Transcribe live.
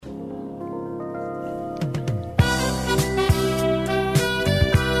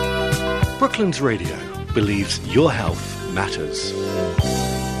Brooklands Radio believes your health matters.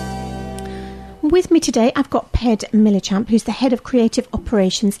 With me today, I've got Ped Millichamp, who's the Head of Creative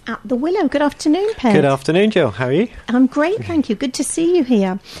Operations at The Willow. Good afternoon, Ped. Good afternoon, Jill. How are you? I'm great, thank you. Good to see you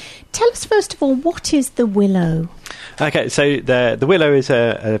here. Tell us, first of all, what is The Willow? Okay, so the Willow is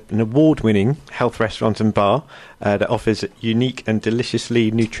an award-winning health restaurant and bar that offers a unique and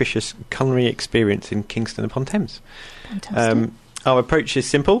deliciously nutritious culinary experience in Kingston upon Thames. Fantastic. Our approach is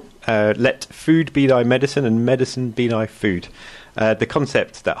simple. Let food be thy medicine and medicine be thy food. The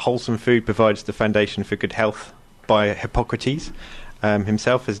concept that wholesome food provides the foundation for good health by Hippocrates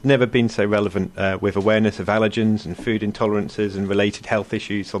himself has never been so relevant, with awareness of allergens and food intolerances and related health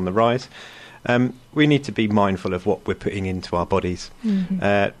issues on the rise. We need to be mindful of what we're putting into our bodies.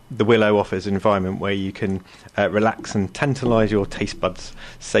 The Willow offers an environment where you can relax and tantalise your taste buds,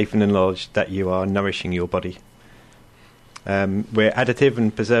 safe in the knowledge that you are nourishing your body. We're additive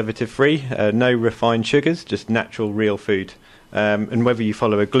and preservative free, no refined sugars, just natural real food. And whether you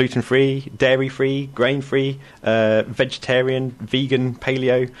follow a gluten-free, dairy-free, grain-free, vegetarian, vegan,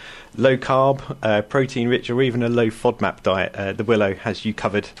 paleo, low-carb, protein-rich, or even a low FODMAP diet, the Willow has you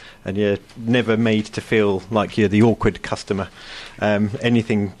covered, and you're never made to feel like you're the awkward customer.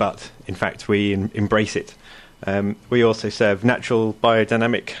 Anything but. In fact, we embrace it. We also serve natural,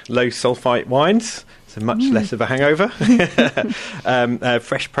 biodynamic, low-sulfite wines, so much less of a hangover.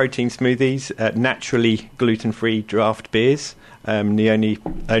 Fresh protein smoothies, naturally gluten-free draft beers, the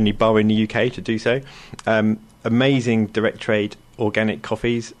only bar in the UK to do so. Amazing direct trade organic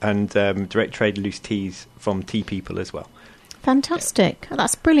coffees and direct trade loose teas from Tea People as well. Fantastic. Yeah.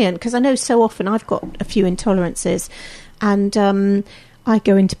 That's brilliant, because I know so often I've got a few intolerances, and I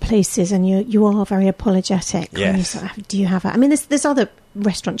go into places and you are very apologetic. Yes. When you sort of, do you have it? I mean, there's other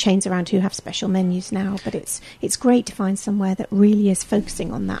restaurant chains around who have special menus now, but it's great to find somewhere that really is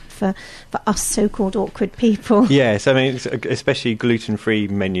focusing on that for us so-called awkward people. Yes, I mean, especially gluten-free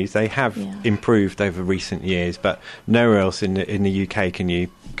menus, they have improved over recent years, but nowhere else in the UK can you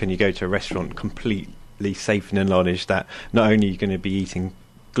go to a restaurant completely safe in the knowledge that not only are you going to be eating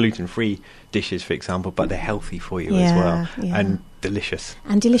gluten-free dishes, for example, but they're healthy for you as well, and delicious.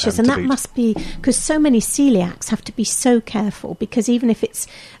 And that must be, because so many celiacs have to be so careful, because even if it's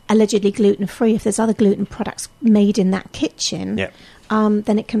allegedly gluten-free, if there's other gluten products made in that kitchen,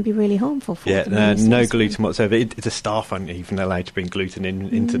 then it can be really harmful for them. No gluten whatsoever. The staff aren't even allowed to bring gluten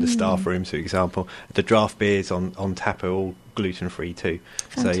into the staff rooms, for example. The draft beers on tap are all gluten-free too.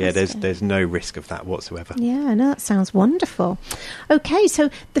 Fantastic. So there's no risk of that whatsoever. Yeah, no, that sounds wonderful. Okay, so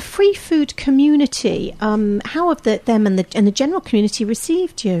the free food community, how have them and the general community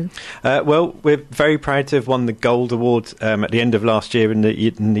received you? Well, we're very proud to have won the Gold Award at the end of last year in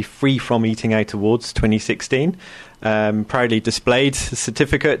the Free From Eating Out Awards 2016. Proudly displayed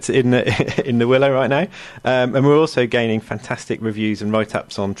certificate in the Willow right now, and we're also gaining fantastic reviews and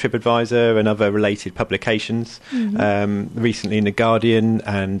write-ups on TripAdvisor and other related publications. Recently in The Guardian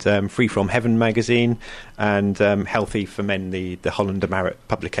and Free From Heaven magazine, and Healthy for Men, the Hollander Marriott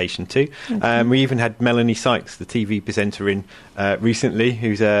publication too. Okay. We even had Melanie Sykes, the TV presenter, in recently,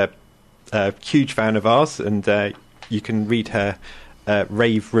 who's a huge fan of ours, and you can read her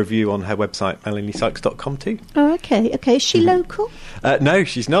rave review on her website, melaniesykes.com too. Oh, okay. Is she local? No,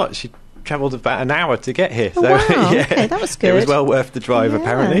 she's not. She travelled about an hour to get here. Oh, so, wow. Okay, that was good. It was well worth the drive,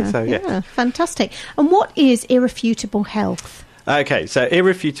 apparently. So, yeah, fantastic. And what is Irrefutable Health? Okay, so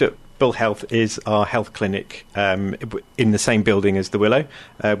Irrefutable Health is our health clinic in the same building as the Willow.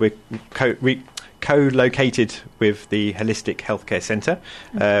 We're co-located with the Holistic Healthcare Centre,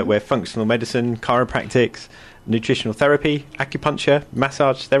 where functional medicine, chiropractics, nutritional therapy, acupuncture,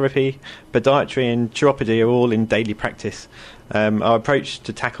 massage therapy, podiatry and chiropody are all in daily practice. Our approach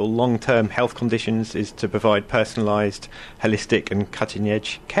to tackle long-term health conditions is to provide personalised, holistic and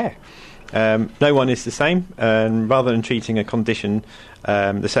cutting-edge care. No one is the same, and rather than treating a condition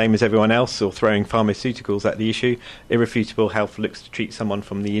the same as everyone else or throwing pharmaceuticals at the issue, Irrefutable Health looks to treat someone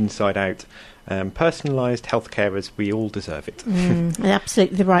from the inside out. Personalised healthcare as we all deserve it.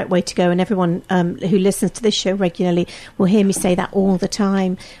 Absolutely the right way to go, and everyone who listens to this show regularly will hear me say that all the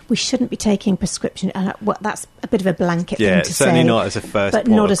time. We shouldn't be taking prescription. That's a bit of a blanket thing to say. Certainly not as a first protocol. But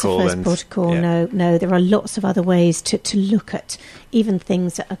not as a first protocol, no. There are lots of other ways to look at even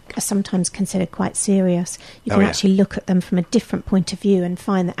things that are sometimes considered quite serious. You can actually look at them from a different point of view and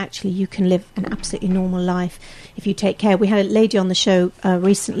find that actually you can live an absolutely normal life if you take care. We had a lady on the show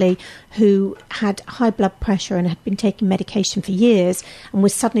recently who had high blood pressure and had been taking medication for years and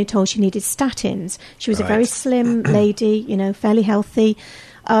was suddenly told she needed statins. She was a very slim lady, fairly healthy,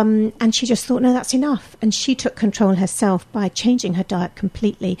 And she just thought, no, that's enough. And she took control herself by changing her diet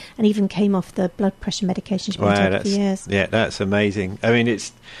completely, and even came off the blood pressure medication she's been taking for years. Yeah, that's amazing. I mean,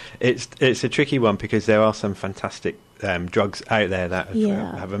 it's a tricky one, because there are some fantastic drugs out there that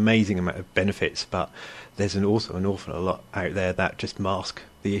have amazing amount of benefits, but there's also an awful lot out there that just mask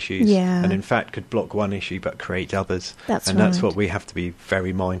the issues, and in fact could block one issue but create others. That's what we have to be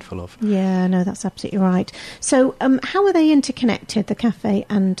very mindful of. Yeah, no, that's absolutely right. So how are they interconnected, the cafe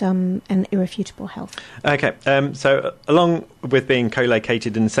and Irrefutable Health? Okay, so along with being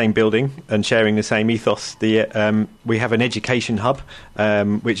co-located in the same building and sharing the same ethos, we have an education hub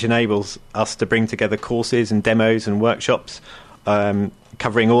which enables us to bring together courses and demos and workshops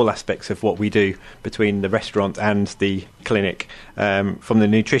covering all aspects of what we do between the restaurant and the clinic, from the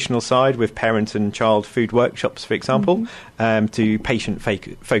nutritional side with parent and child food workshops, for example, to patient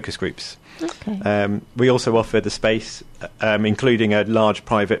focus groups. Okay. We also offer the space, including a large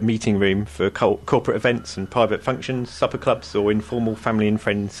private meeting room for corporate events and private functions, supper clubs, or informal family and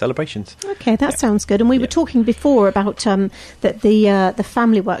friend celebrations. Okay, that sounds good. And we were talking before about the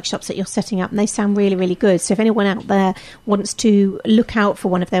family workshops that you're setting up, and they sound really, really good. So if anyone out there wants to look out for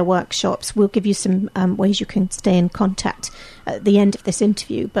one of their workshops, we'll give you some ways you can stay in contact at the end of this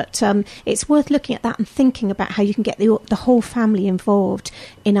interview. But it's worth looking at that and thinking about how you can get the whole family involved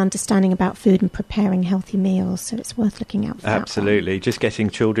in understanding about food and preparing healthy meals. So it's worth looking out for that. Absolutely. Just getting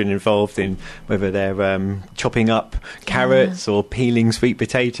children involved in whether they're chopping up carrots or peeling sweet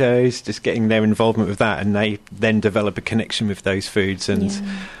potatoes, just getting their involvement with that, and they then develop a connection with those foods, and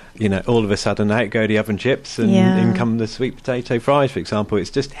you know, all of a sudden out go the oven chips and in come the sweet potato fries, for example. It's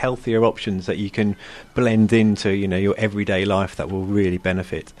just healthier options that you can blend into, you know, your everyday life that will really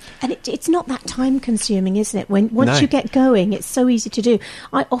benefit. And it's not that time consuming, isn't it? Once you get going, it's so easy to do.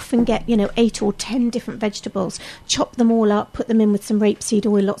 I often get, 8 or 10 different vegetables, chop them all up, put them in with some rapeseed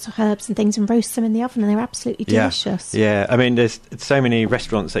oil, lots of herbs and things, and roast them in the oven, and they're absolutely delicious. Yeah, I mean, there's so many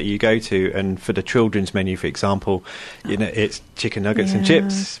restaurants that you go to, and for the children's menu, for example, it's chicken nuggets and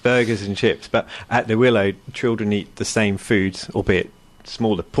chips, burgers and chips, but at the Willow, children eat the same foods, albeit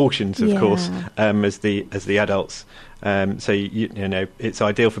smaller portions, of course, as the adults. So you know, it's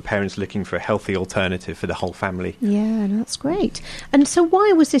ideal for parents looking for a healthy alternative for the whole family. Yeah, that's great. And so,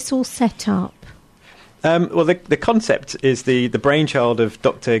 why was this all set up? Well, the concept is the brainchild of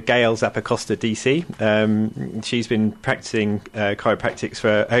Dr. Gail Zappacosta, DC. She's been practicing chiropractics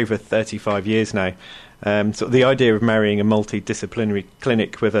for over 35 years now. So the idea of marrying a multidisciplinary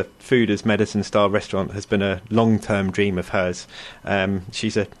clinic with a food as medicine style restaurant has been a long-term dream of hers.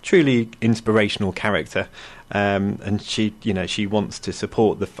 She's a truly inspirational character, and she wants to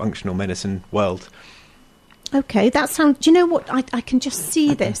support the functional medicine world. Okay, that sounds... Do you know what? I can just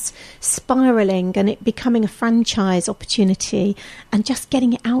see this spiralling and it becoming a franchise opportunity and just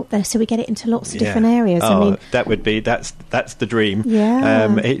getting it out there so we get it into lots of different areas. Oh, I mean, that's the dream. Yeah.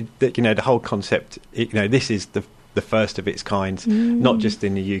 The whole concept, this is the first of its kind, not just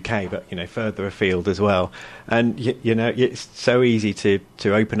in the UK, but, further afield as well. And, it's so easy to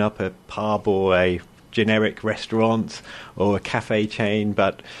open up a pub or a generic restaurant or a cafe chain,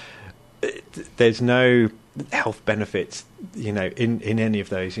 but there's no health benefits, in any of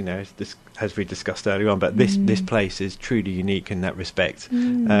those, as we discussed earlier on. But this place is truly unique in that respect,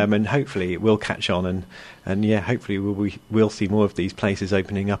 and hopefully it will catch on, and hopefully we'll see more of these places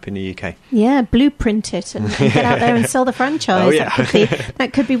opening up in the UK. Yeah, blueprint it and get out there and sell the franchise. Oh, yeah.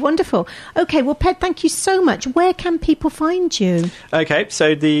 That could be wonderful. Okay, well, Ped, thank you so much. Where can people find you? Okay,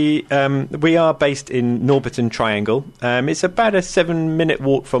 so we are based in Norbiton Triangle. It's about a 7-minute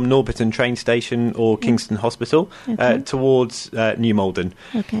walk from Norbiton train station or Kingston Hospital, towards New Malden.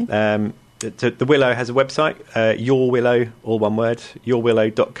 Okay. The Willow has a website, Your Willow, all one word,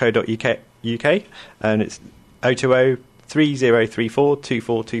 yourwillow.co.uk, and it's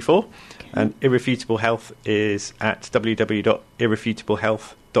 020-3034-2424. And Irrefutable Health is at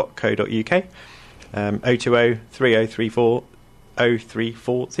www.irrefutablehealth.co.uk,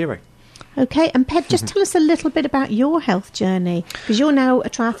 020-3034-0340. Okay, and Ped, just tell us a little bit about your health journey, because you're now a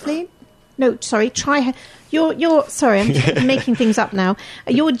triathlete. No, sorry, sorry, I'm making things up now.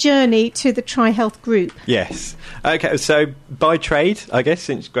 Your journey to the Tri-Health group. Yes. Okay, so by trade, I guess,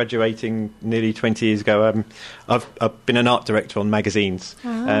 since graduating nearly 20 years ago, I've been an art director on magazines,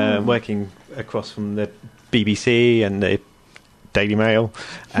 working across from the BBC and the Daily Mail,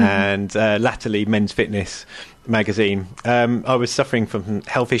 and latterly Men's Fitness magazine. I was suffering from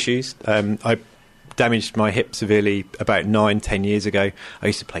health issues. I damaged my hip severely about 9-10 years ago. I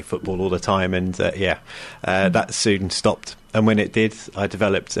used to play football all the time, and that soon stopped. And when it did, I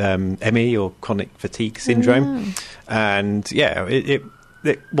developed ME, or chronic fatigue syndrome. And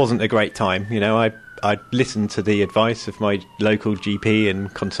it wasn't a great time. I listened to the advice of my local GP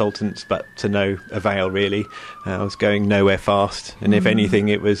and consultants, but to no avail, really. I was going nowhere fast, and if anything,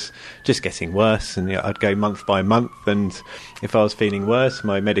 it was just getting worse. And I'd go month by month, and if I was feeling worse,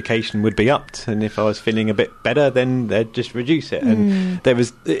 my medication would be upped, and if I was feeling a bit better, then they'd just reduce it. And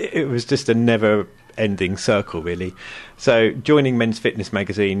it was just a never-ending circle, really. So joining Men's Fitness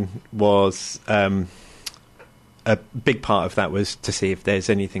magazine was a big part of that, was to see if there's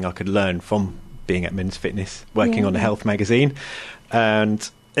anything I could learn from being at Men's Fitness, working on a health magazine. And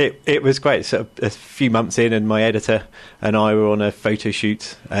it was great. So a few months in, and my editor and I were on a photo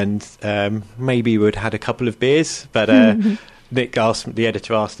shoot, and maybe we'd had a couple of beers, but the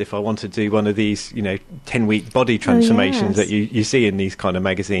editor asked if I wanted to do one of these 10-week body transformations that you see in these kind of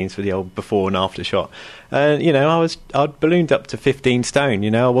magazines for the old before and after shot. I'd ballooned up to 15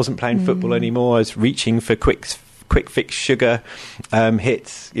 stone. I wasn't playing football anymore. I was reaching for quick fix sugar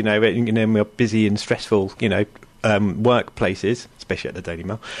hits, in my busy and stressful, workplaces, especially at the Daily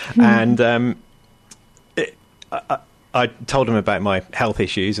Mail. And I told him about my health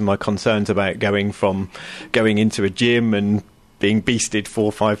issues and my concerns about going into a gym and being beasted 4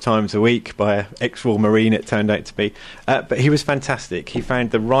 or 5 times a week by an ex-Royal Marine, it turned out to be. But he was fantastic. He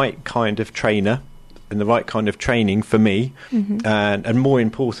found the right kind of trainer and the right kind of training for me, and more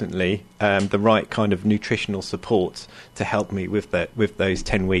importantly, the right kind of nutritional support to help me with those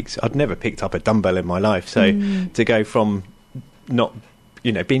 10 weeks. I'd never picked up a dumbbell in my life, so to go from not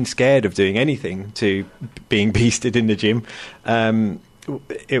being scared of doing anything to being beasted in the gym,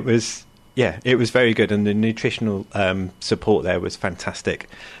 it was very good, and the nutritional support there was fantastic,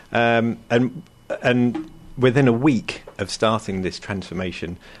 and within a week of starting this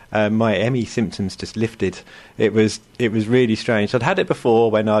transformation, my ME symptoms just lifted. It was really strange. I'd had it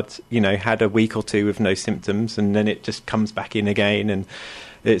before when I'd had a week or two with no symptoms, and then it just comes back in again, and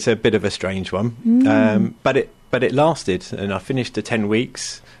it's a bit of a strange one. But it lasted, and I finished the 10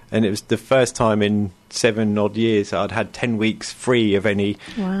 weeks, and it was the first time in 7 odd years I'd had 10 weeks free of any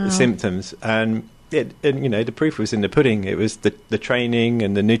symptoms. And the proof was in the pudding. It was the training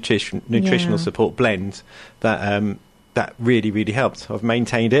and the nutritional support blend that really, really helped. I've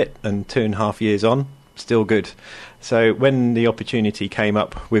maintained it, and 2.5 years on, still good. So when the opportunity came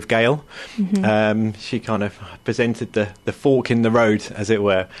up with Gail, she kind of presented the fork in the road, as it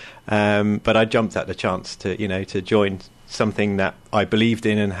were. But I jumped at the chance to join something that I believed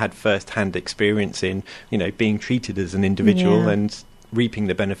in and had first-hand experience in, being treated as an individual and reaping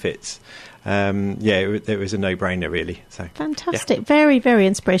the benefits. It was a no-brainer, really. So fantastic. Very, very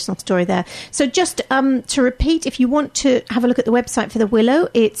inspirational story there. So just to repeat, if you want to have a look at the website for the Willow,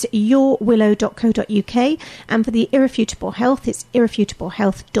 it's yourwillow.co.uk, and for the Irrefutable Health, it's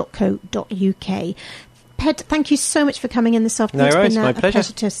irrefutablehealth.co.uk. Ped, thank you so much for coming in this afternoon. No worries, it's been my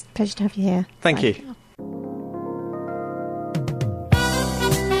pleasure. Pleasure to have you here. Thank you.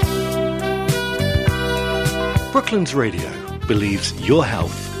 Brooklands Radio believes your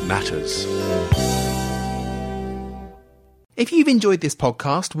health matters. If you've enjoyed this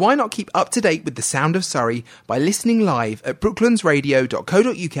podcast, why not keep up to date with the sound of Surrey by listening live at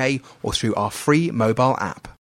brooklandsradio.co.uk or through our free mobile app.